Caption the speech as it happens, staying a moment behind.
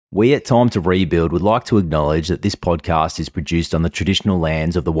We at Time to Rebuild would like to acknowledge that this podcast is produced on the traditional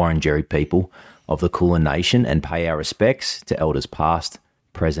lands of the Wurundjeri people of the Kulin Nation and pay our respects to elders past,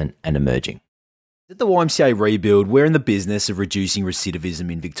 present and emerging. At the YMCA Rebuild, we're in the business of reducing recidivism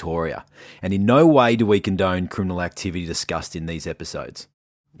in Victoria, and in no way do we condone criminal activity discussed in these episodes.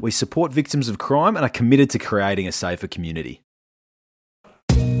 We support victims of crime and are committed to creating a safer community.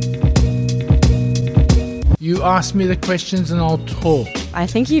 You ask me the questions and I'll talk. I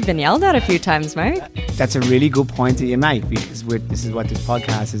think you've been yelled at a few times, mate. That's a really good point that you make, because this is what this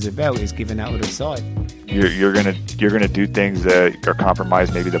podcast is about, is giving that other side. You're gonna do things that are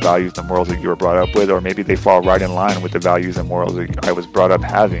compromise maybe the values and morals that you were brought up with, or maybe they fall right in line with the values and morals that I was brought up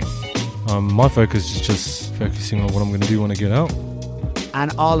having. My focus is just focusing on what I'm going to do when I get out.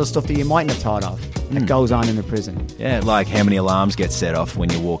 And all the stuff that you mightn't have thought of that goes on in the prison. Yeah, like how many alarms get set off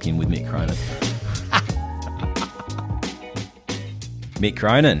when you walk in with Mick Cronin. Mick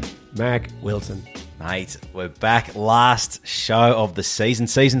Cronin. Mark Wilson. Mate, we're back. Last show of the season,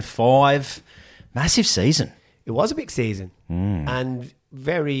 season 5. Massive season. It was a big season and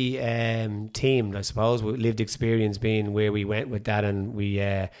very teamed, I suppose, with lived experience being where we went with that, and we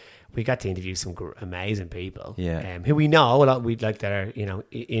got to interview some amazing people, who we know a lot. We like that are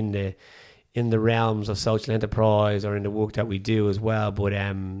in the realms of social enterprise or in the work that we do as well. But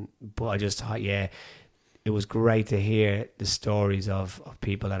I just thought, it was great to hear the stories of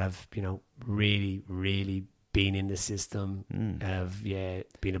people that have really, really been in the system, have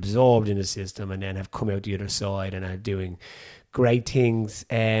been absorbed in the system, and then have come out the other side and are doing great things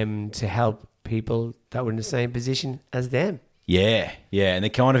to help people that were in the same position as them. Yeah, and they're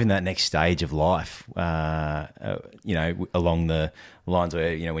kind of in that next stage of life, along the lines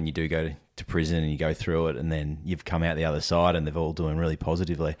where, when you do go to prison and you go through it and then you've come out the other side and they're all doing really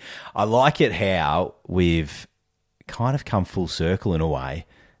positively. I like it how we've kind of come full circle in a way,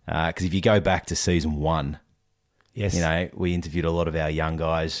 because if you go back to season 1, we interviewed a lot of our young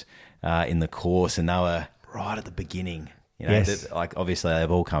guys in the course, and they were right at the beginning. Like obviously they've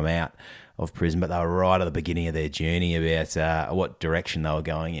all come out of prison, but they were right at the beginning of their journey about what direction they were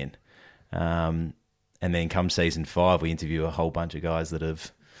going in. And then come season 5, we interview a whole bunch of guys that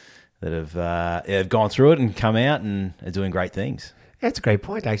have gone through it and come out and are doing great things. That's a great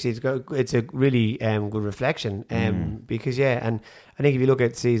point, actually. It's a really good reflection, because and I think if you look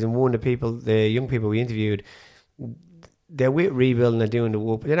at season 1, the young people we interviewed, they're with Rebuild and they're doing the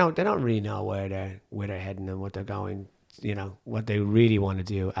work, but they don't really know where they're heading and what they're going, what they really want to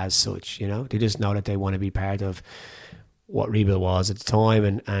do as such. They just know that they want to be part of what Rebuild was at the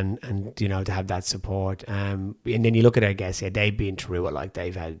time, and to have that support. And then you look at it, I guess, they've been through it, like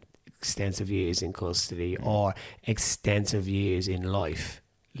they've had extensive years in custody or extensive years in life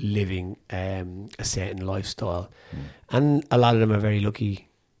living a certain lifestyle, and a lot of them are very lucky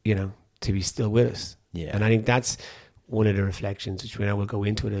to be still with us, and I think that's one of the reflections, which we'll go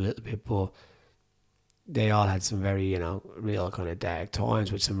into it a little bit, but they all had some very real kind of dark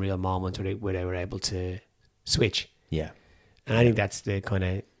times with some real moments where they were able to switch, and I think that's the kind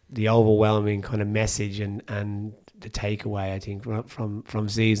of the overwhelming kind of message and the takeaway, I think, from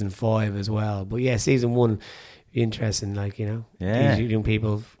season 5 as well. But season 1, interesting, these young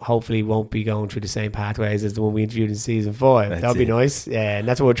people hopefully won't be going through the same pathways as the one we interviewed in season 5. That'd be nice, and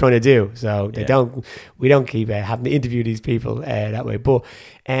that's what we're trying to do. So we don't keep having to interview these people that way. But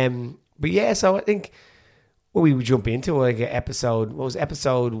so I think when we jump into episode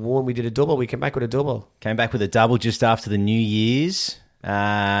 1, we did a double. We came back with a double. Came back with a double just after the New Year's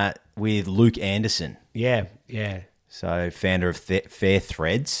with Luke Anderson. Yeah. So founder of Fair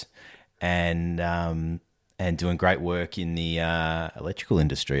Threads, and doing great work in the electrical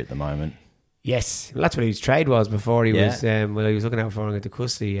industry at the moment. Yes, well, that's what his trade was before he was. He was looking out for him at the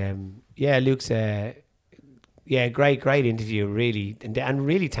custody. Luke's great interview, really, and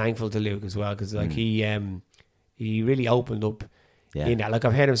really thankful to Luke as well, because he really opened up in that. Like,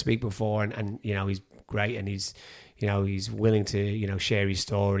 I've heard him speak before, and he's great, and he's willing to share his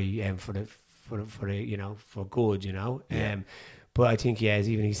story for good, but I think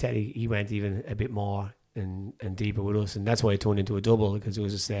he said he went even a bit more and deeper with us, and that's why it turned into a double, because it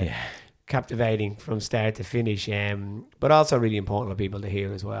was just captivating from start to finish, but also really important for people to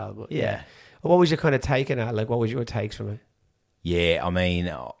hear as well. But what was your kind of take on that? Like, what was your takes from it? Yeah, I mean,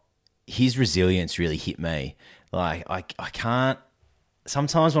 his resilience really hit me. Like, I can't.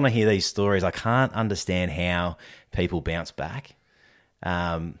 Sometimes when I hear these stories, I can't understand how people bounce back.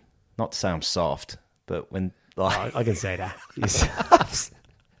 Not to say I'm soft, but when I can say that.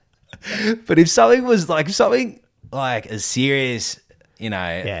 But if something was like as serious,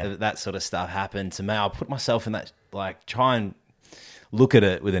 that sort of stuff happened to me, I'll put myself in that, try and look at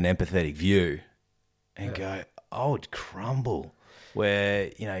it with an empathetic view and go, I would crumble. Where,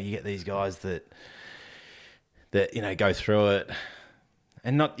 you know, you get these guys that you know, go through it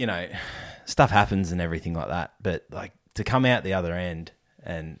and not, you know, stuff happens and everything like that, but like to come out the other end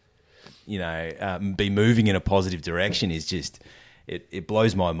and, you know, be moving in a positive direction is just, it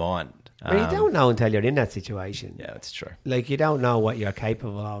blows my mind. But you don't know until you're in that situation. Yeah, that's true. Like, you don't know what you're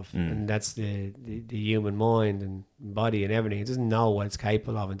capable of, and that's the human mind and body and everything. It doesn't know what it's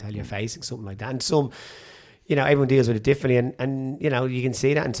capable of until you're facing something like that. And some, you know, everyone deals with it differently, and you know, you can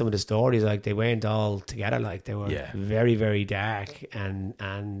see that in some of the stories. Like, they weren't all together. Like, they were very, very dark and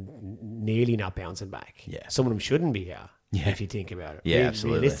nearly not bouncing back. Yeah, some of them shouldn't be here. Yeah, if you think about it. Yeah,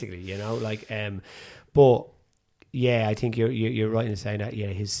 absolutely. Realistically, you know, like, but. Yeah, I think you're right in saying that. Yeah,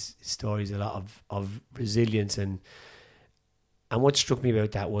 his story is a lot of resilience, and what struck me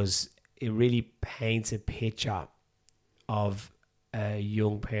about that was it really paints a picture of a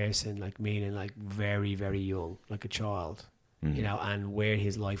young person, like meaning like very, very young, like a child, you know, and where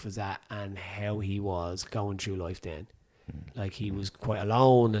his life was at and how he was going through life then. Like, he was quite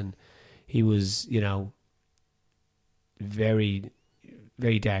alone, and he was, you know, very,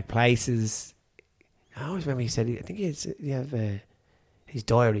 very dark places. I always remember he said, I think you have his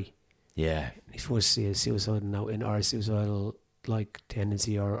diary. Yeah. His first suicidal note or a suicidal like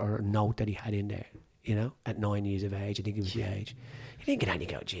tendency or note that he had in there, you know, at 9 years of age. I think it was the age. He didn't get any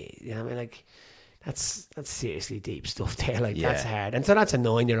go, gee. You know what I mean? Like, that's seriously deep stuff there. Like, that's hard. And so that's a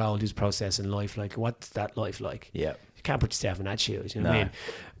 9-year-old who's processing life. Like, what's that life like? Yeah. You can't put yourself in that shoes, you know what I mean?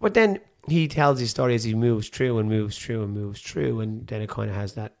 But then he tells his story as he moves through, and then it kind of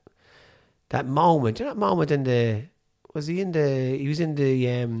has that moment, you know, that moment in the, he was in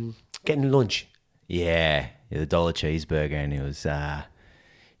the, getting lunch. Yeah, the $1 cheeseburger, and he was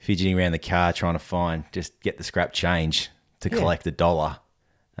fidgeting around the car trying to get the scrap change to collect $1.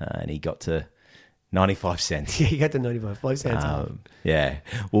 And he got to 95 cents. Yeah, he got to 95 cents. Yeah.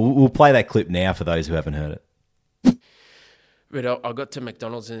 We'll play that clip now for those who haven't heard it. But I got to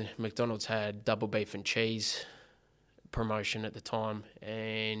McDonald's, and McDonald's had double beef and cheese promotion at the time,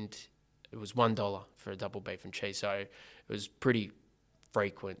 and it was $1 for a double beef and cheese. So it was pretty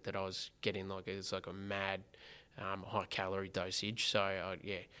frequent that I was getting it was like a mad high calorie dosage. So I'd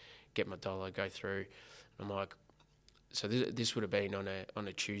get my $1, go through. I'm like, so this would have been on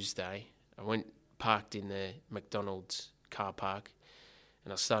a Tuesday. I went parked in the McDonald's car park,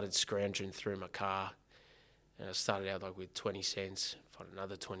 and I started scrounging through my car, and I started out like with 20 cents, found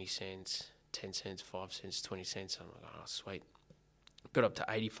another 20 cents, 10 cents, 5 cents, 20 cents. I'm like, oh, sweet. Got up to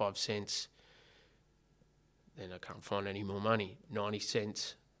 85 cents. Then I can't find any more money. 90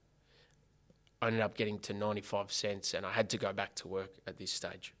 cents. I ended up getting to 95 cents, and I had to go back to work at this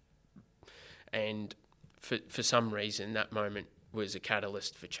stage. And for some reason, that moment was a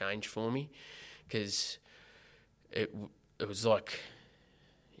catalyst for change for me, because it was like,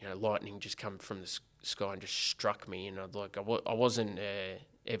 you know, lightning just come from the sky and just struck me. And I wasn't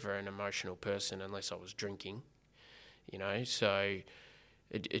ever an emotional person unless I was drinking. You know, so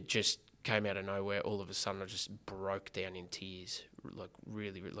it just came out of nowhere. All of a sudden, I just broke down in tears, like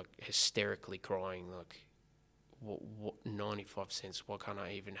really, like hysterically crying. Like, what 95 cents? Why can't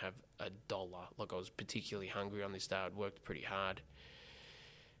I even have $1? Like, I was particularly hungry on this day. I'd worked pretty hard,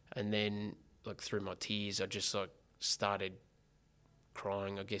 and then like through my tears, I just like started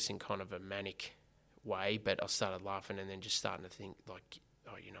crying. I guess in kind of a manic way, but I started laughing, and then just starting to think like,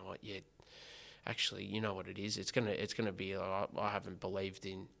 oh, you know what? Yeah. Actually, you know what it is? It's gonna be. I haven't believed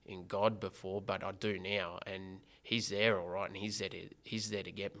in God before, but I do now, and He's there, all right, and He's there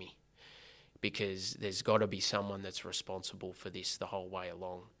to get me, because there's got to be someone that's responsible for this the whole way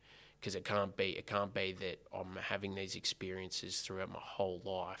along, because it can't be that I'm having these experiences throughout my whole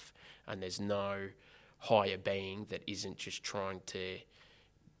life, and there's no higher being that isn't just trying to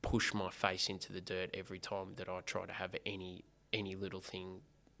push my face into the dirt every time that I try to have any little thing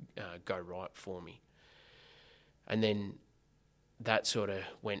go right for me. And then that sort of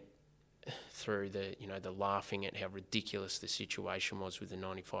went through the laughing at how ridiculous the situation was with the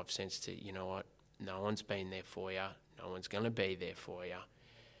 95 cents to, you know what, no one's been there for you, no one's going to be there for you,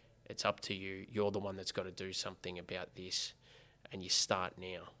 it's up to you, you're the one that's got to do something about this, and you start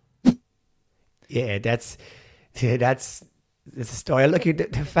now. Yeah, that's a story. Look,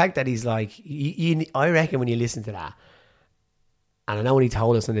 the fact that he's like, I reckon when you listen to that, and I know when he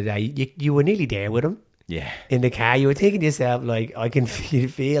told us on the day, you were nearly there with him. Yeah. In the car, you were thinking to yourself, like, I can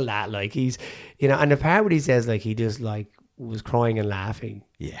feel that. Like, he's, you know, and the part where he says, like, he just, like, was crying and laughing.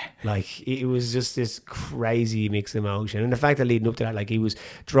 Yeah. Like, it was just this crazy mixed emotion. And the fact that leading up to that, like, he was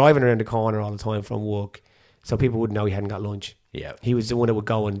driving around the corner all the time from work, so people wouldn't know he hadn't got lunch. Yeah. He was the one that would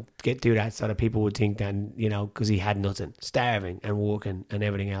go and do that so that people would think that, you know, because he had nothing, starving and working and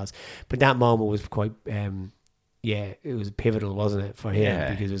everything else. But that moment was quite, it was pivotal, wasn't it, for him?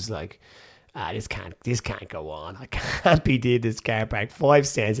 Yeah. Because it was like, this can't go on. I can't be did this car park 5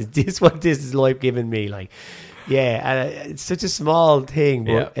 cents. Is this what this is life giving me? Like, yeah, it's such a small thing,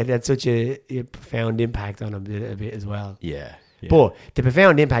 but it had such a profound impact on him a bit as well. Yeah. But the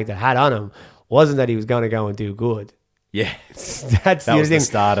profound impact it had on him wasn't that he was going to go and do good. Yeah. That's That was the thing.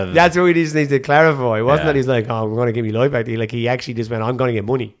 start of That's what we just need to clarify. It wasn't Yeah. that he's like, oh, I'm going to give you life back. Like, he actually just went, I'm going to get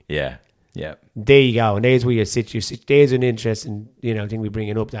money. Yeah. Yeah. There you go. And there's where there's an interesting, you know, thing we bring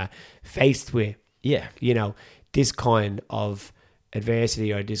it up, that faced with, Yeah. you know, this kind of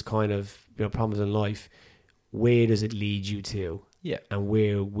adversity or this kind of, you know, problems in life, where does it lead you to? Yeah. And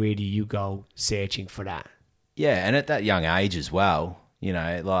where do you go searching for that? Yeah, and at that young age as well, you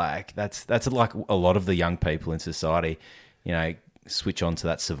know, like that's like a lot of the young people in society, you know, switch on to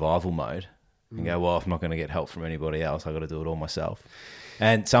that survival mode and go, well, if I'm not going to get help from anybody else, I've got to do it all myself.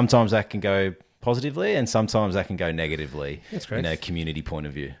 And sometimes that can go positively and sometimes that can go negatively. That's great. In a community point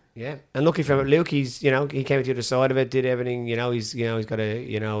of view. Yeah, and lucky for Luke, he's, you know, he came to the other side of it, did everything, you know, he's got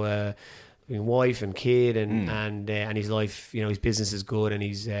a wife and kid and his life, you know, his business is good and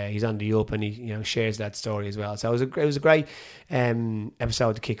he's on the up and he, you know, shares that story as well. So it was a great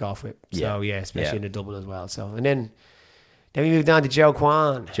episode to kick off with. So especially in the double as well. So and then we moved on to Joe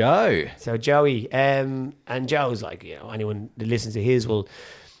Kwan. Joe. So Joey, and Joe's like, you know, anyone that listens to his will,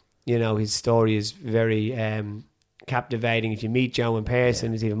 you know, his story is very captivating. If you meet Joe in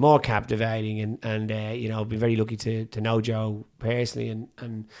person, it's even more captivating. And you know, I've been very lucky to know Joe personally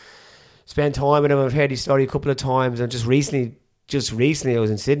and spend time with him. I've heard his story a couple of times, and just recently I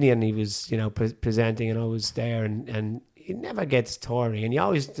was in Sydney and he was, you know, presenting, and I was there, and it never gets tiring, and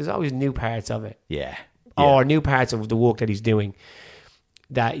there's always new parts of it. Yeah. Or new parts of the work that he's doing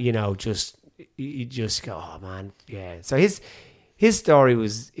that, you know, you just go, oh man, yeah. So his story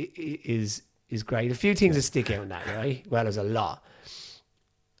is great. A few things that stick out in that, right? Well, there's a lot.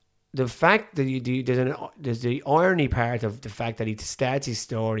 The fact that there's the irony part of the fact that he starts his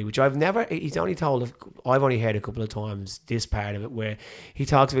story, which I've only heard a couple of times, this part of it, where he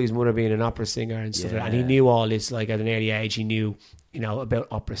talks about his mother being an opera singer and stuff like that, and he knew all this, like at an early age, he knew, you know, about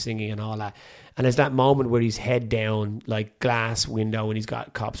opera singing and all that. And there's that moment where he's head down, like glass window, and he's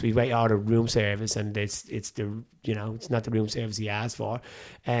got cops. We wait out of room service, and it's the, you know, it's not the room service he asked for,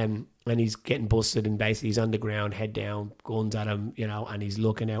 and he's getting busted, and basically he's on the ground, head down, guns at him, you know, and he's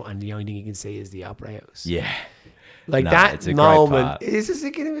looking out, and the only thing he can see is the opera house. Yeah. Like it's a that great moment part. is just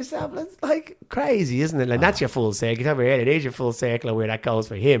thinking to myself, that's like crazy, isn't it? Like that's your full circle. Over here, it is your full circle of where that goes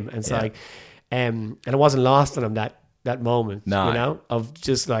for him. And it's like, and it wasn't lost on him that moment, No. you know, of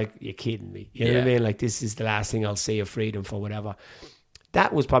just like, you're kidding me. You know what I mean? Like, this is the last thing I'll see of freedom for whatever.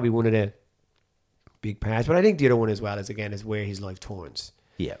 That was probably one of the big parts. But I think the other one as well is where his life turns.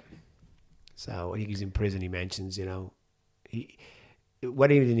 Yeah. So I think he's in prison. He mentions, you know,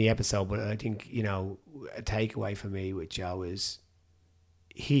 what even in the episode, but I think, you know, a takeaway for me with Joe is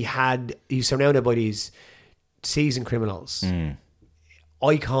he's surrounded by these seasoned criminals.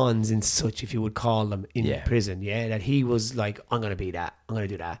 Icons and such, if you would call them, in prison, that he was like, I'm going to be that, I'm going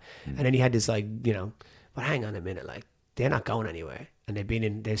to do that. And then he had this, like, you know, but hang on a minute, like, they're not going anywhere. And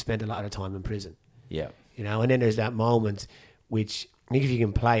they've spent a lot of time in prison. Yeah. You know, and then there's that moment, which I think if you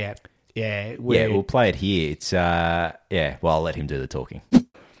can play it, we'll play it here. It's, well, I'll let him do the talking.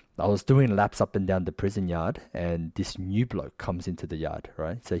 I was doing laps up and down the prison yard, and this new bloke comes into the yard,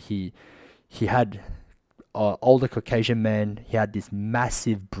 right? So he had... older Caucasian man. He had this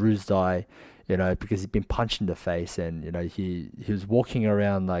massive bruised eye, you know, because he'd been punched in the face, and you know he was walking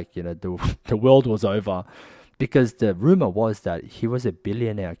around like, you know, the world was over, because the rumor was that he was a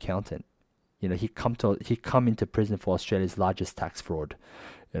billionaire accountant. You know, he come into prison for Australia's largest tax fraud,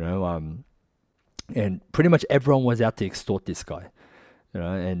 you know, and pretty much everyone was out to extort this guy, you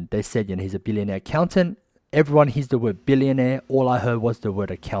know, and they said, you know, he's a billionaire accountant. Everyone hears the word billionaire. All I heard was the word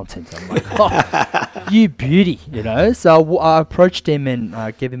accountant. I'm like, oh, you beauty, you know. So I approached him and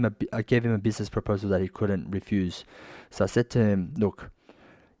I gave him a business proposal that he couldn't refuse. So I said to him, look,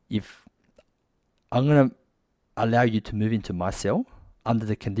 if I'm gonna allow you to move into my cell under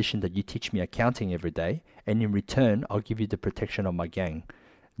the condition that you teach me accounting every day, and in return, I'll give you the protection of my gang.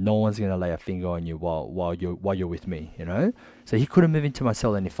 No one's gonna lay a finger on you while you're with me, you know. So he couldn't move into my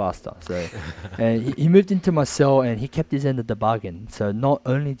cell any faster. So, and he moved into my cell, and he kept his end of the bargain. So not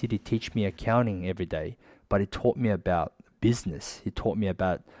only did he teach me accounting every day, but he taught me about business. He taught me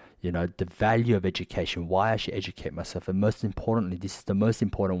about, you know, the value of education, why I should educate myself, and most importantly, this is the most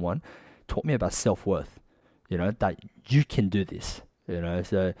important one, taught me about self-worth. that you can do this,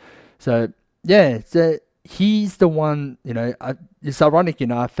 so yeah, so he's the one, it's ironic,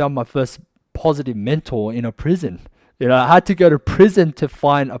 I found my first positive mentor in a prison. I had to go to prison to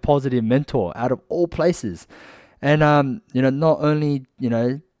find a positive mentor out of all places. And, not only,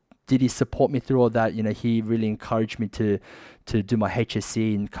 did he support me through all that, he really encouraged me to do my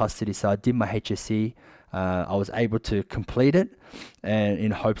HSC in custody. So I did my HSC. I was able to complete it, and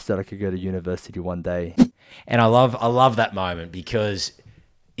in hopes that I could go to university one day. And I love that moment, because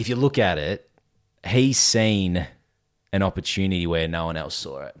if you look at it, he's seen an opportunity where no one else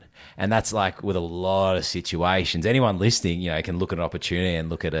saw it. And that's like with a lot of situations. Anyone listening, can look at an opportunity and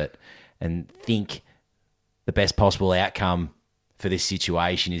look at it and think the best possible outcome for this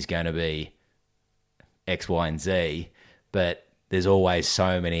situation is going to be X, Y, and Z. But there's always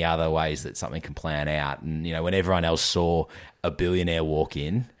so many other ways that something can plan out. And, when everyone else saw a billionaire walk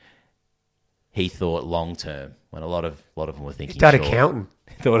in, he thought long term, when a lot of them were thinking That short. accountant.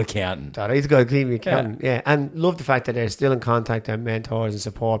 Thought accountant. He's got to keep me accountant. Yeah. And love the fact that they're still in contact and mentors and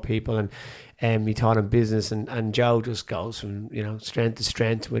support people. And he taught him business. And Joe just goes from, strength to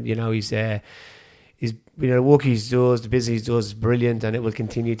strength. With, he's the work he does, the business he does is brilliant, and it will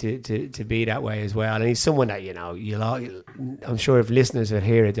continue to be that way as well. And he's someone that, I'm sure if listeners will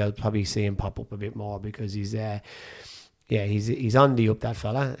hear it, they'll probably see him pop up a bit more, because he's he's on the up, that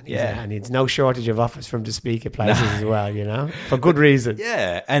fella. And it's no shortage of offers from to speak at places as well, for good reason.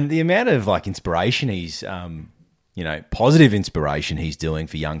 Yeah, and the amount of inspiration he's, positive inspiration he's doing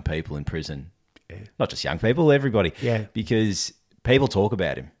for young people in prison. Yeah. Not just young people, everybody. Yeah. Because people talk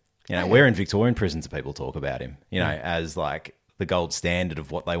about him. We're in Victorian prisons, people talk about him, as like the gold standard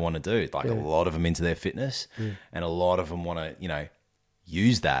of what they want to do. Like a lot of them into their fitness, and a lot of them want to,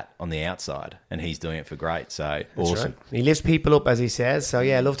 use that on the outside, and he's doing it for great. So that's awesome. Right. He lifts people up, as he says. So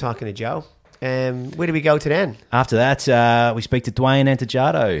I love talking to Joe. Where do we go to then? After that, we speak to Dwayne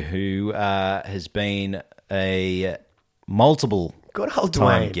Antejado, who has been a multiple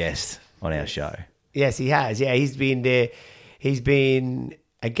time guest on our show. Yes, he has. Yeah, he's been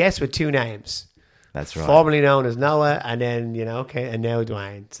a guest with two names. That's right. Formerly known as Noah, and then, and now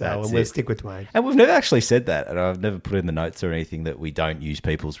Dwayne. So we'll stick with Dwayne. And we've never actually said that, and I've never put in the notes or anything that we don't use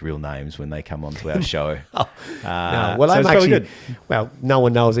people's real names when they come onto our show. No, well, so I'm actually good. Well, no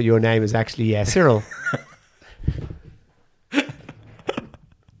one knows that your name is actually Cyril.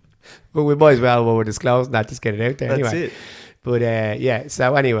 But we might as well, when we're disclosing that, just get it out there. That's anyway. it. But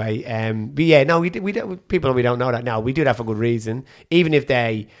so anyway, we people we don't know that now. We do that for good reason. Even if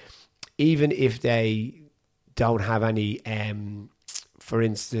they don't have any, for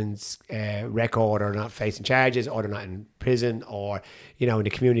instance, record, or not facing charges, or they're not in prison, or in the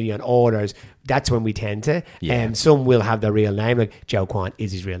community on orders, that's when we tend to. Some will have their real name, like Joe Kwan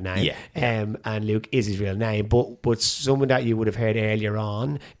is his real name, and Luke is his real name. But someone that you would have heard earlier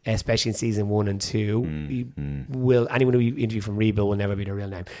on, especially in season 1 and 2, anyone who we interview from Rebuild will never be their real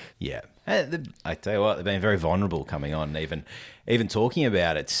name. Yeah. I tell you what, they've been very vulnerable coming on, even talking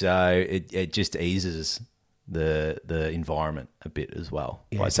about it. So it just eases the environment a bit as well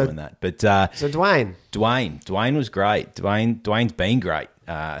by doing that. But so Dwayne was great. Dwayne's been great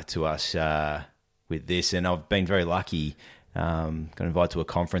to us with this, and I've been very lucky. Got invited to a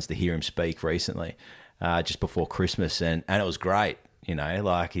conference to hear him speak recently, just before Christmas, and it was great.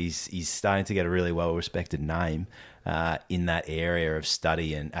 He's starting to get a really well respected name in that area of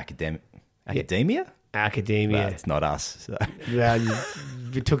study and academia. Academia. Well, it's not us. So. Well,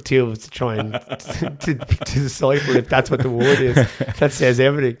 you took 2 of us to try and to decipher if that's what the word is. That says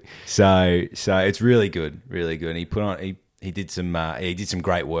everything. So it's really good, really good. And he did some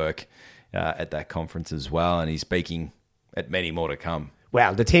great work at that conference as well, and he's speaking at many more to come.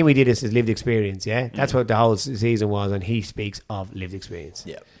 Well, the theme we did is his lived experience. Yeah, that's what the whole season was, and he speaks of lived experience.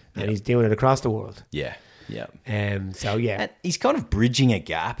 Yeah, and he's doing it across the world. Yeah. Yeah. And he's kind of bridging a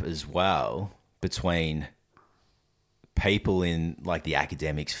gap as well between people in like the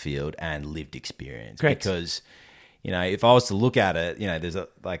academics field and lived experience. Correct. Because, if I was to look at it,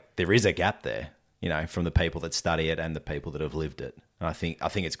 there is a gap there, from the people that study it and the people that have lived it. And I think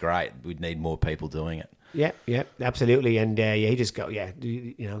it's great. We'd need more people doing it. Yeah, absolutely. And he just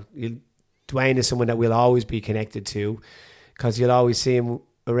Dwayne is someone that we'll always be connected to, because you'll always see him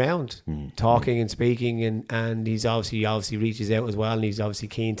around talking and speaking, and he's obviously reaches out as well, and he's obviously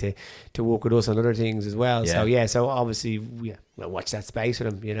keen to work with us on other things as well. So obviously we'll watch that space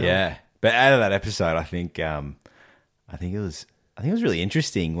with him, Yeah. But out of that episode, I think it was really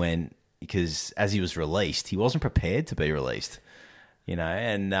interesting because as he was released, he wasn't prepared to be released,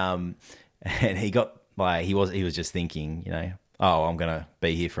 and he got he was just thinking, oh, I'm going to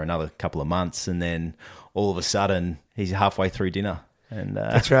be here for another couple of months, and then all of a sudden he's halfway through dinner. And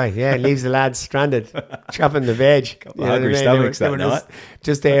that's right. Yeah, leaves the lads stranded, chopping the veg. Hungry stomachs that night.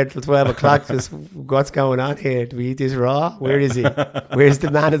 Just there till 12 o'clock. Just what's going on here? Do we eat this raw? Where is he? Where's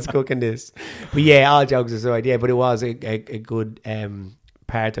the man that's cooking this? But yeah, all jokes aside, yeah. But it was a good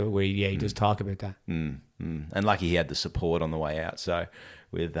part of it where he does talk about that. And lucky he had the support on the way out. So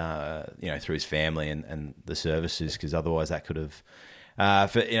with through his family and the services, because otherwise that could have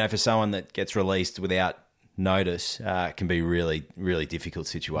for someone that gets released without notice, can be really, really difficult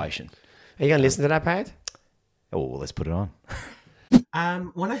situation. Are you going to listen to that part? Oh, well, let's put it on.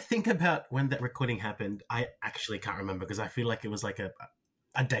 When I think about when that recording happened, I actually can't remember because I feel like it was like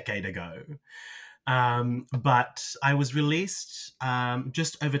a decade ago. But I was released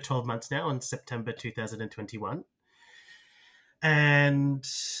just over 12 months now in September 2021. And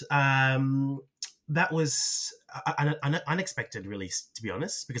that was an unexpected release, to be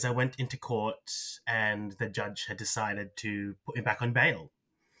honest, because I went into court and the judge had decided to put me back on bail.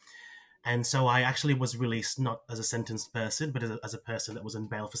 And so I actually was released not as a sentenced person, but as a person that was on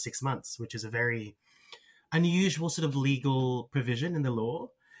bail for 6 months, which is a very unusual sort of legal provision in the law.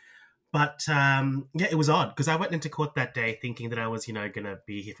 But it was odd because I went into court that day thinking that I was, going to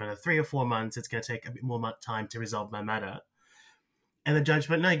be here for another 3 or 4 months. It's going to take a bit more time to resolve my matter. And the judge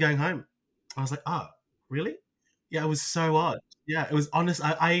went, no, you're going home. I was like, oh, really? Yeah, it was so odd. Yeah, it was honest.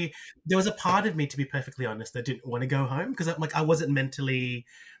 There was a part of me, to be perfectly honest, that didn't want to go home because I wasn't mentally,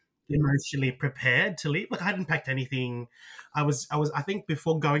 emotionally prepared to leave. Like I hadn't packed anything. I think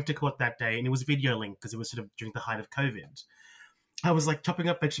before going to court that day, and it was video link because it was sort of during the height of COVID. I was like chopping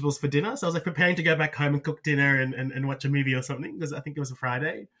up vegetables for dinner. So I was like preparing to go back home and cook dinner and watch a movie or something because I think it was a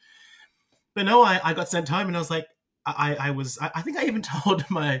Friday. But no, I got sent home and I was like, I think I even told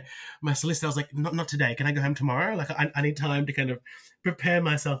my solicitor, I was like, not today. Can I go home tomorrow? Like I need time to kind of prepare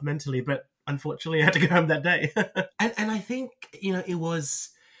myself mentally. But unfortunately I had to go home that day. and I think, it was,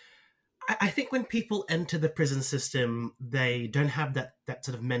 I think when people enter the prison system, they don't have that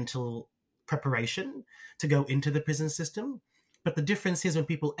sort of mental preparation to go into the prison system. But the difference is when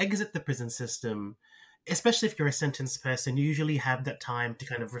people exit the prison system, especially if you're a sentenced person, you usually have that time to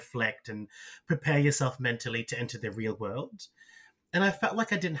kind of reflect and prepare yourself mentally to enter the real world. And I felt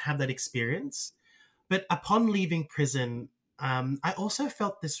like I didn't have that experience. But upon leaving prison, I also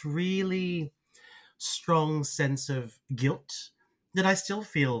felt this really strong sense of guilt that I still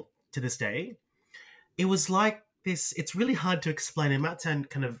feel to this day. It was like this, it's really hard to explain. It might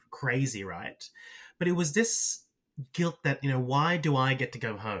sound kind of crazy, right? But it was this guilt that, why do I get to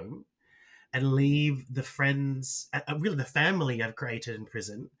go home and leave the friends, really the family I've created in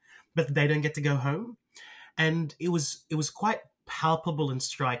prison, but they don't get to go home? And it was quite palpable and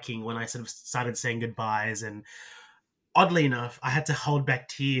striking when I sort of started saying goodbyes. And oddly enough, I had to hold back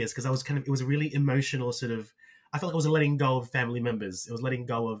tears because it was a really emotional sort of, I felt like I was letting go of family members. It was letting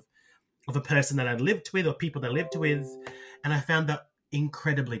go of a person that I'd lived with or people that I lived with. And I found that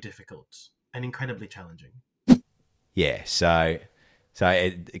incredibly difficult and incredibly challenging. Yeah, so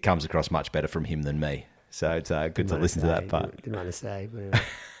it comes across much better from him than me. So it's good to listen to that part. Didn't want to say. But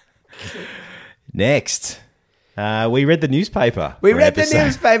Next, we read the newspaper. We read the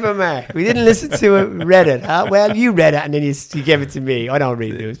newspaper, Mark. We didn't listen to it, read it. Huh? Well, you read it and then you gave it to me. I don't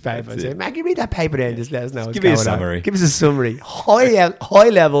read newspapers. So, Mark, you read that paper then just let us know what's going on. Give me a summary. Give us a summary. High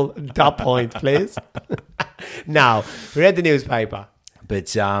level, dot point, please. Now, we read the newspaper.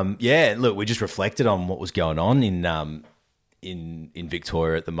 But look, we just reflected on what was going on in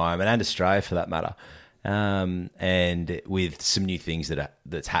Victoria at the moment, and Australia for that matter, and with some new things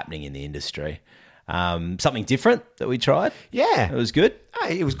that's happening in the industry. Something different that we tried. Yeah, it was good.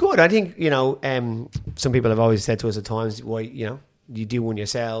 It was good. I think some people have always said to us at times, why you do one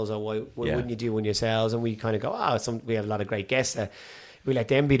yourselves, or why wouldn't you do one yourselves? And we kind of go, we have a lot of great guests. We let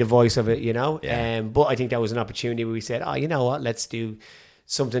them be the voice of it, Yeah. But I think that was an opportunity where we said, you know what, let's do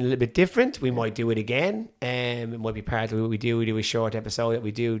something a little bit different. We might do it again. It might be part of what we do. We do a short episode that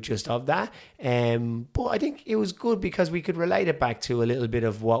we do just of that. But I think it was good because we could relate it back to a little bit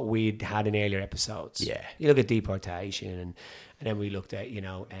of what we'd had in earlier episodes. Yeah. You look at deportation and then we looked at,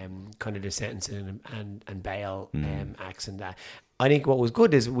 kind of the sentencing and bail acts and that. I think what was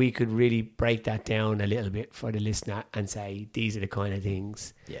good is we could really break that down a little bit for the listener and say, these are the kind of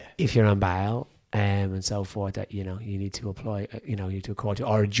things, if you're on bail and so forth, that, you need to apply, you need to accord to,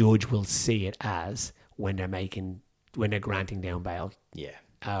 or a judge will see it as when they're granting down bail. Yeah.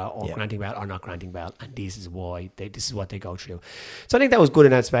 Granting bail or not granting bail. And this is what they go through. So I think that was good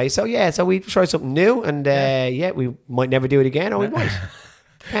in that space. So so we tried something new and we might never do it again or we might,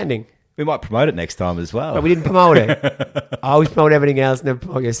 depending. We might promote it next time as well. But we didn't promote it. Always promote everything else and then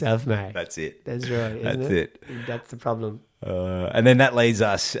promote yourself, mate. That's it. That's right, isn't That's it? it. That's the problem. And then that leads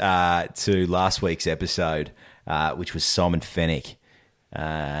us to last week's episode, which was Simon Fennick,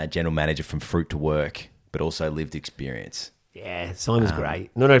 general manager from Fruit to Work, but also lived experience. Yeah, Simon's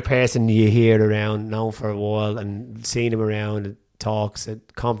great. Another person you hear around, known for a while, and seen him around at talks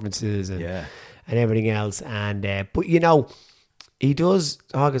at conferences and everything else. And but you know, he does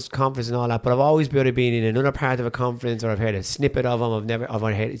talk at conference and all that. But I've always been in another part of a conference, or I've heard a snippet of him. I've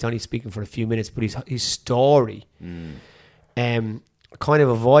only heard he's only speaking for a few minutes, but his story, kind of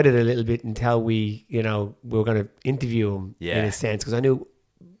avoided a little bit until we were going to interview him in a sense, because I knew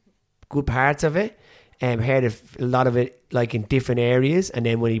good parts of it. Heard a lot of it like in different areas, and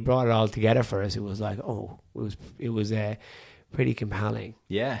then when he brought it all together for us, it was like, it was pretty compelling.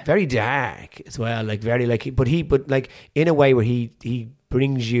 Yeah, very dark as well, like very like, but like in a way where he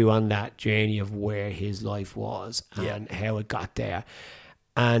brings you on that journey of where his life was and how it got there,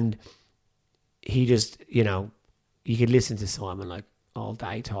 and he just you could listen to Simon like all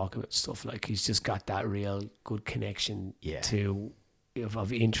day talk about stuff, like he's just got that real good connection to.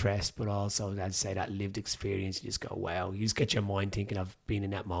 Of interest, but also I'd say that lived experience. You just go, wow, you just get your mind thinking of being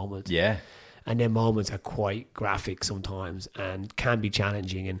in that moment. Yeah. And then moments are quite graphic sometimes and can be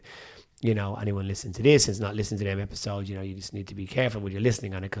challenging. And, anyone listening to this is not listening to them episodes, you just need to be careful when you're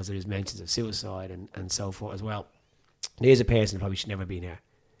listening on it, because there's mentions of suicide and so forth as well. There's a person who probably should never be here.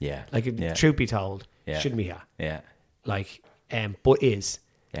 Yeah. Like, truth be told, shouldn't be here. Yeah. Like, but is.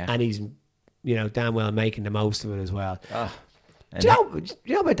 Yeah. And he's, damn well making the most of it as well. Oh. Do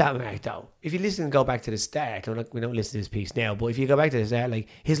you know about that, Mark, though? If you listen and go back to the start, we don't listen to this piece now, but if you go back to the start, like,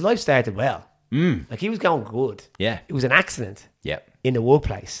 his life started well. Like, he was going good. Yeah. It was an accident. Yep. In the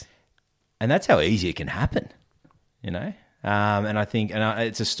workplace. And that's how easy it can happen, And I think,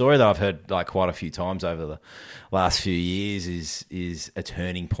 it's a story that I've heard like quite a few times over the last few years is a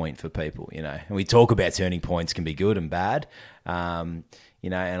turning point for people, And we talk about turning points can be good and bad, and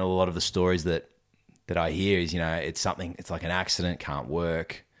a lot of the stories that I hear is, it's like an accident, can't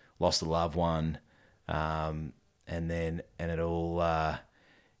work, lost a loved one, and it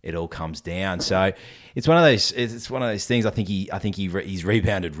all comes down. So it's one of those things. I think he's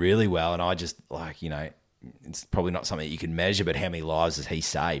rebounded really well, and I just it's probably not something that you can measure, but how many lives has he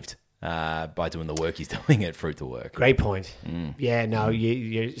saved by doing the work he's doing at Fruit to Work? Great point. Yeah, no,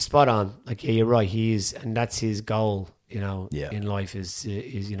 you're spot on. Like, you're right. He is, and that's his goal. In life is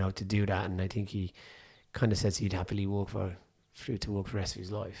to do that, and I think he kind of says he'd happily work for Fruit to Work for the rest of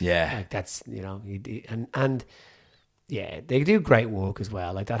his life. Yeah, like that's and yeah, they do great work as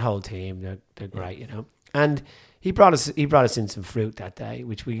well. Like that whole team, they're great, And he brought us in some fruit that day,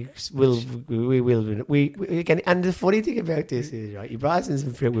 which we again. And the funny thing about this is, right, he brought us in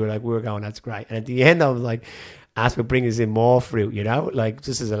some fruit. We were going, that's great. And at the end, I was like, asked to bring us in more fruit, like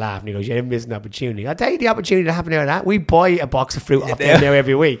just as a laugh. And he goes, you didn't miss an opportunity. I'll tell you the opportunity that happened out of that. We buy a box of fruit off them now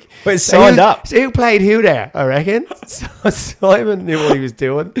every week. We're signed up. So who played who there, I reckon? So Simon knew what he was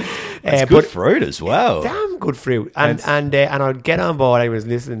doing. It's good fruit as well. Damn good fruit. And I'd get on board. I was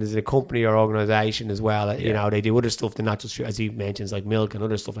listening as a company or organisation as well. They do other stuff than not just fruit, as he mentions, like milk and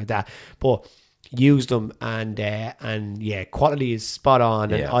other stuff like that. But use them and quality is spot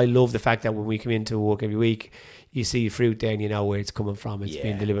on. And I love the fact that when we come into work every week, you see fruit there and you know where it's coming from. It's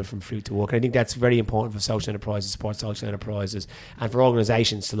being delivered from Fruit to Work. And I think that's very important for social enterprises, sports social enterprises, and for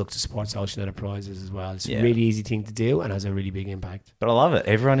organisations to look to sports social enterprises as well. It's a really easy thing to do and has a really big impact. But I love it.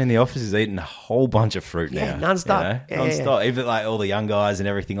 Everyone in the office is eating a whole bunch of fruit now. Non-stop. Non-stop. Even like all the young guys and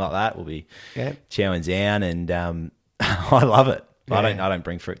everything like that will be chowing down, and I love it. I don't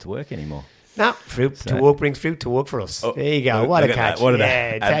bring fruit to work anymore. No, Fruit to Work brings Fruit to Work for us. There you go. What a catch. What an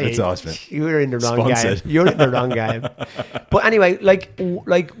advertisement. You were in the wrong Sponsored. game. You're in the wrong game. But anyway, like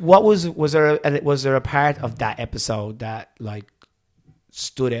what was there a part of that episode that like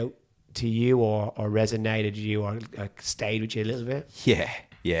stood out to you or resonated you or like stayed with you a little bit?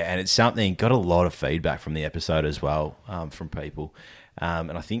 Yeah, and it's something, got a lot of feedback from the episode as well, from people.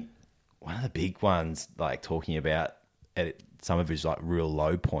 And I think one of the big ones, like talking about some of his like real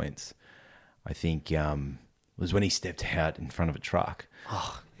low points, I think was when he stepped out in front of a truck.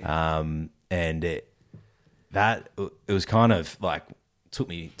 And it was kind of like took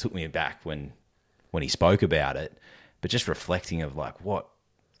me aback when he spoke about it, but just reflecting of like what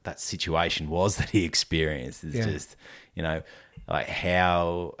that situation was that he experienced is just, like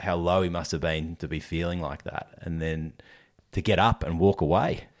how low he must have been to be feeling like that, and then to get up and walk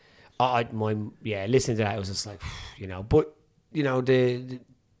away. Listening to that, it was just like, but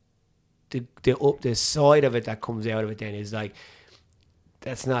the side of it that comes out of it then is like,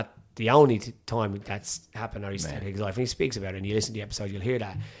 that's not the only time that's happened in his life. And he speaks about it, and you listen to the episode, you'll hear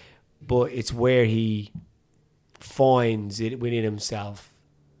that. But it's where he finds it within himself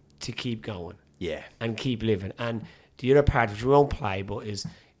to keep going. Yeah. And keep living. And the other part, which we won't play, but is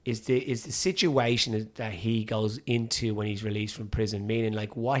the situation that he goes into when he's released from prison, meaning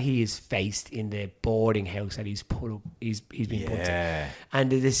like what he is faced in the boarding house that he's been put to.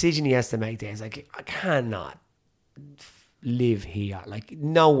 And the decision he has to make there is like, I cannot live here. Like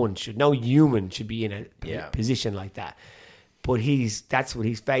no human should be in a position like that. But that's what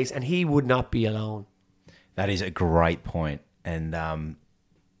he's faced, and he would not be alone. That is a great point. And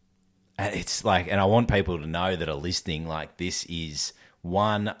it's like, and I want people to know that are listening, like this is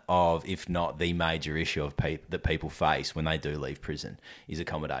one of, if not the major issue of that people face when they do leave prison is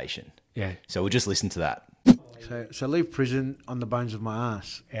accommodation. Yeah. So we'll just listen to that. So leave prison on the bones of my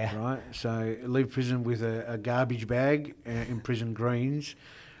ass, right? So leave prison with a garbage bag in prison greens,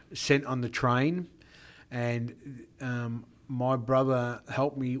 sent on the train, and my brother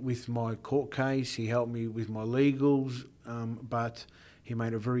helped me with my court case. He helped me with my legals, but he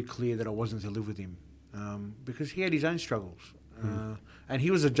made it very clear that I wasn't to live with him because he had his own struggles, and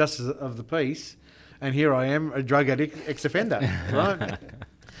he was a justice of the peace, and here I am, a drug addict, ex-offender, right?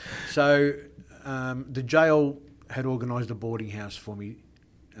 So. The jail had organised a boarding house for me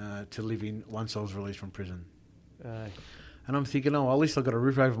to live in once I was released from prison. And I'm thinking, at least I got a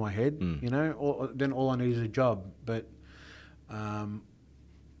roof over my head, you know, then all I need is a job. But I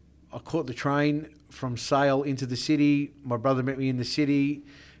caught the train from Sale into the city. My brother met me in the city.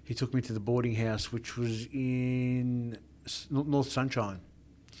 He took me to the boarding house, which was in North Sunshine.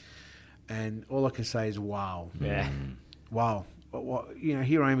 And all I can say is, wow. Yeah. Wow. You know,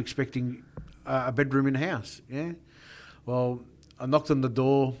 here I am expecting a bedroom in the house, yeah? Well, I knocked on the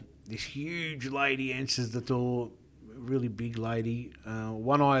door. This huge lady answers the door, really big lady.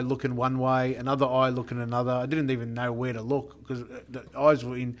 One eye looking one way, another eye looking another. I didn't even know where to look because the eyes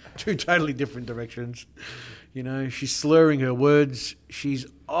were in two totally different directions. You know, she's slurring her words. She's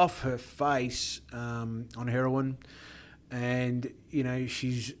off her face on heroin. And, you know,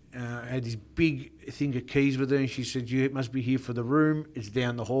 she's had this big thing of keys with her, and she said, you must be here for the room. It's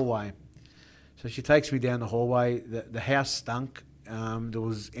down the hallway. So she takes me down the hallway. The house stunk. There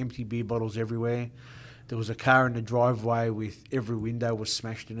was empty beer bottles everywhere. There was a car in the driveway with every window was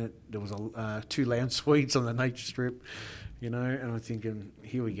smashed in it. There was 2 lounge suites on the nature strip, you know, and I'm thinking,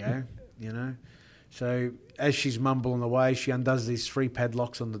 here we go, you know. So as she's mumbling away, she undoes these 3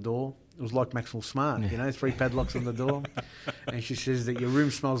 padlocks on the door. It was like Maxwell Smart, you know, 3 padlocks on the door. And she says that your room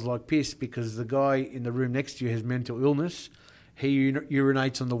smells like piss because the guy in the room next to you has mental illness. He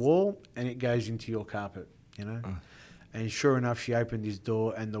urinates on the wall and it goes into your carpet, you know. And sure enough, she opened his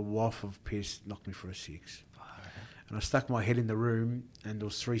door and the waft of piss knocked me for a 6. And I stuck my head in the room and there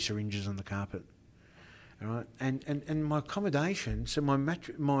was 3 syringes on the carpet. All right, and my accommodation, so my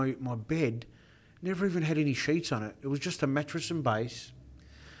bed never even had any sheets on it. It was just a mattress and base.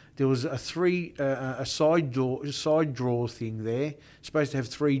 There was a side drawer thing there. Supposed to have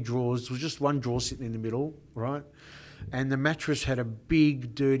 3 drawers. There was just 1 drawer sitting in the middle, right? And the mattress had a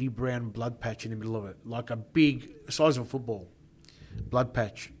big, dirty brown blood patch in the middle of it, like a big, size of a football, blood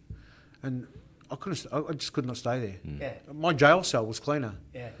patch. And I just could not stay there. Yeah. My jail cell was cleaner.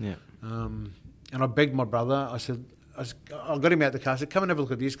 Yeah. And I begged my brother. I got him out the car. I said, "Come and have a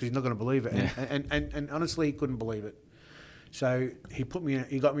look at this because he's not going to believe it." And honestly, he couldn't believe it. So he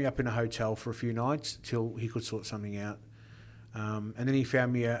got me up in a hotel for a few nights till he could sort something out. And then he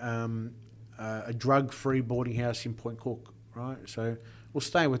found me a drug-free boarding house in Point Cook, right? So we're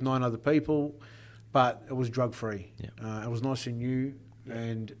staying with 9 other people, but it was drug-free. Yeah. It was nice and new,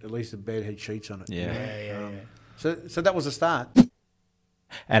 and at least the bed had sheets on it. Yeah. So that was a start.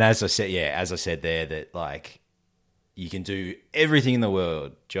 And as I said there, that like you can do everything in the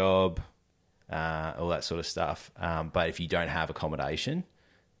world, job, all that sort of stuff. But if you don't have accommodation,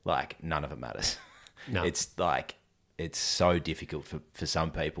 like none of it matters. No. It's so difficult for some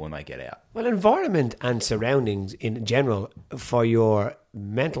people when they get out. Well, environment and surroundings in general for your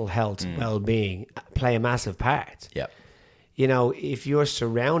mental health well-being play a massive part. Yeah. You know, if you're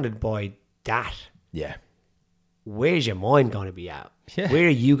surrounded by that, yeah, where's your mind going to be at? Yeah. Where are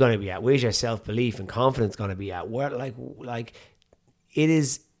you going to be at? Where's your self-belief and confidence going to be at? Where, like it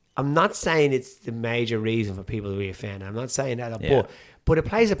is. I'm not saying it's the major reason for people to be offended. I'm not saying that, but it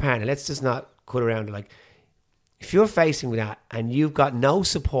plays a part. And let's just not cut around it. Like, if you're facing with that and you've got no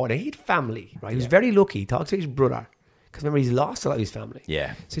support, and he had family, right? He was very lucky. He talked to his brother because remember he's lost a lot of his family.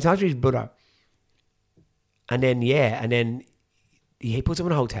 Yeah. So he talked to his brother, and then he puts him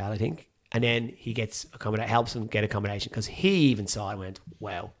in a hotel, I think, And then he gets helps him get accommodation because he even saw it and went,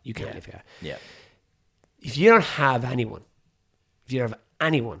 wow, you can't live here. Yeah. If you don't have anyone,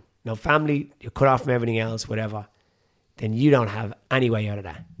 no family, you're cut off from everything else, whatever, then you don't have any way out of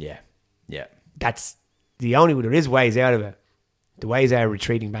that. Yeah. Yeah. That's the only way. There is ways out of it. The ways are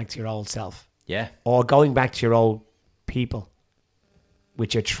retreating back to your old self. Yeah. Or going back to your old people,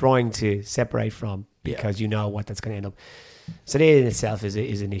 which you're trying to separate from because you know what that's going to end up. So that in itself is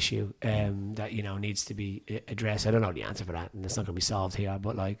an issue that, you know, needs to be addressed. I don't know the answer for that, and it's not going to be solved here,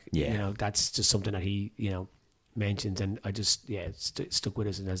 but like, you know, that's just something that he, you know, mentions, and I just, stuck with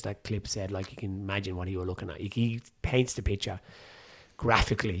us. And as that clip said, like, you can imagine what he was looking at. He paints the picture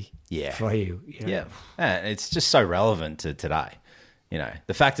graphically for you. You know? Yeah. And it's just so relevant to today. You know,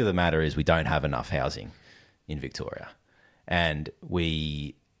 the fact of the matter is we don't have enough housing in Victoria. And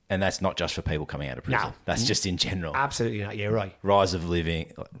that's not just for people coming out of prison. No. That's just in general. Absolutely not. Yeah, right. Rise of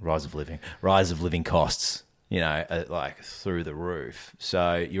living costs, you know, like through the roof.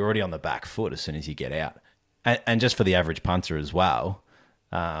 So you're already on the back foot as soon as you get out. And just for the average punter as well,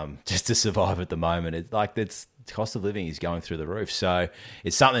 just to survive at the moment, it's like cost of living is going through the roof. So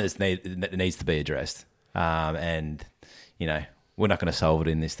it's something that needs to be addressed. And, you know, we're not going to solve it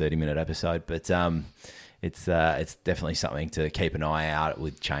in this 30-minute episode, but it's definitely something to keep an eye out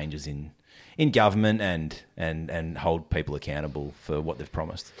with changes in government and hold people accountable for what they've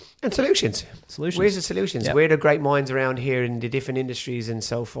promised. And solutions. Where's the solutions? Yep. Where are the great minds around here in the different industries and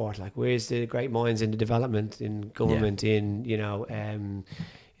so forth? Like, where's the great minds in the development, in government, in, you know,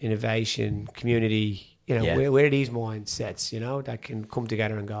 innovation, community? You know, where are these mindsets, you know, that can come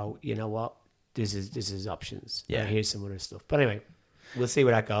together and go, you know what, this is options. Yeah. Here's some other stuff. But anyway, we'll see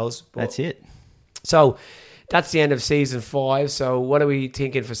where that goes. But, that's it. So that's the end of season 5. So what are we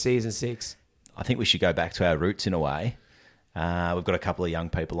thinking for season 6? I think we should go back to our roots in a way. We've got a couple of young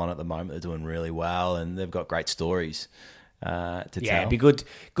people on at the moment. They're doing really well, and they've got great stories to tell. Yeah, it'd be good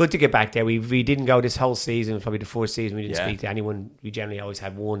to get back there. We didn't go this whole season. Probably the 4th season we didn't speak to anyone. We generally always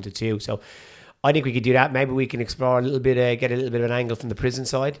have 1 to 2. So I think we could do that. Maybe we can explore a little bit, get a little bit of an angle from the prison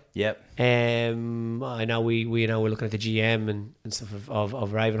side. Yep. I know we're looking at the GM and stuff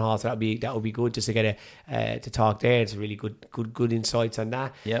of Ravenhall. So that would be good just to get to talk there. It's really good insights on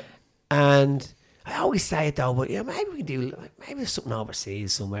that. Yep. And I always say it though, but you know, maybe we do maybe something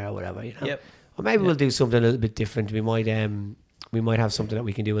overseas somewhere or whatever, you know. Yep. Or maybe we'll do something a little bit different. We might have something that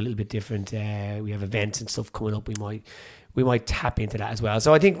we can do a little bit different. We have events and stuff coming up. We might tap into that as well.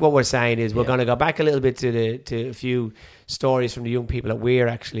 So I think what we're saying is we're going to go back a little bit to a few stories from the young people that we're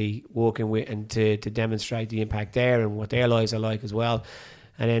actually working with, and to demonstrate the impact there and what their lives are like as well.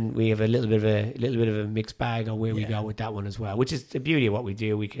 And then we have a little bit of a mixed bag on where we go with that one as well, which is the beauty of what we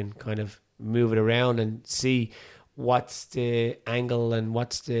do. We can kind of move it around and see what's the angle and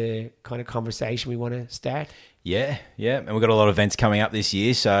what's the kind of conversation we want to start. Yeah. And we've got a lot of events coming up this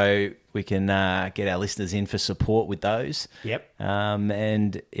year, so we can get our listeners in for support with those. Yep.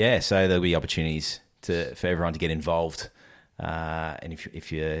 So there'll be opportunities for everyone to get involved. And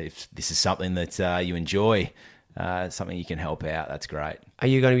if this is something that you enjoy, something you can help out, that's great. Are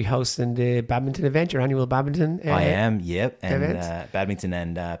you going to be hosting the badminton event, your annual badminton I am, yep. And event? Badminton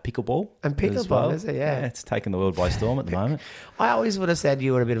and pickleball. And pickleball, is it? Yeah. It's taking the world by storm at the moment. I always would have said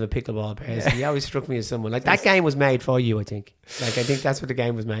you were a bit of a pickleball person. You always struck me as someone. Like, that game was made for you, I think. Like, I think that's what the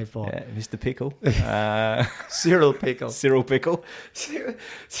game was made for. Yeah, Mr. Pickle. Cyril Pickle. Cyril Pickle.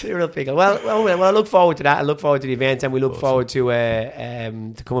 Cyril Pickle. Well, I look forward to that. I look forward to the event, and we look forward to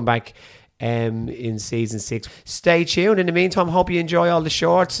coming back in season 6. Stay tuned. In the meantime, hope you enjoy all the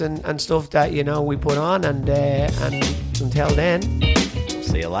shorts and stuff that, you know, we put on, and until then,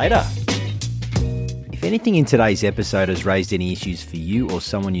 see you later. If anything in today's episode has raised any issues for you or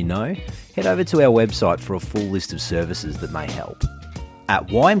someone you know, head over to our website for a full list of services that may help at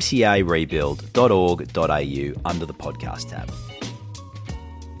ymcarebuild.org.au under the podcast tab.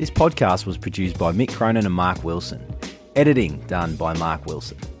 This podcast was produced by Mick Cronin and Mark Wilson. Editing done by Mark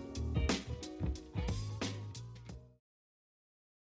Wilson.